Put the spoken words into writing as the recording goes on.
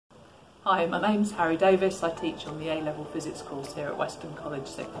Hi, my name's Harry Davis. I teach on the A-level physics course here at Weston College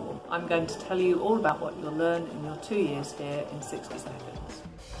Sixth Form. I'm going to tell you all about what you'll learn in your 2 years here in 60 seconds.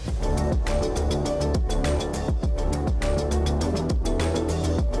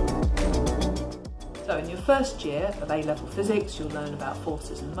 So in your first year of A-level physics, you'll learn about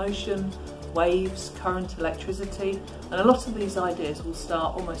forces in motion, waves, current, electricity, and a lot of these ideas will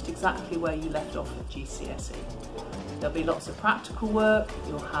start almost exactly where you left off at GCSE. There'll be lots of practical work,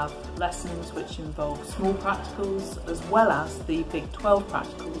 you'll have lessons which involve small practicals as well as the big 12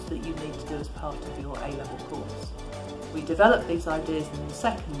 practicals that you need to do as part of your A-level course. We develop these ideas in the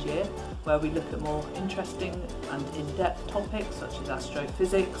second year where we look at more interesting and in-depth topics such as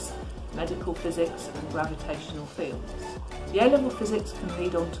astrophysics, medical physics and gravitational fields. The A-level physics can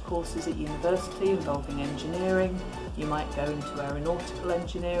lead on to courses at university involving engineering, you might go into aeronautical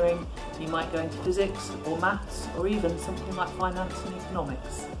engineering, you might go into physics or maths or even something like finance and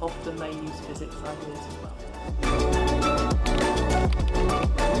economics. Often they use physics ideas as well.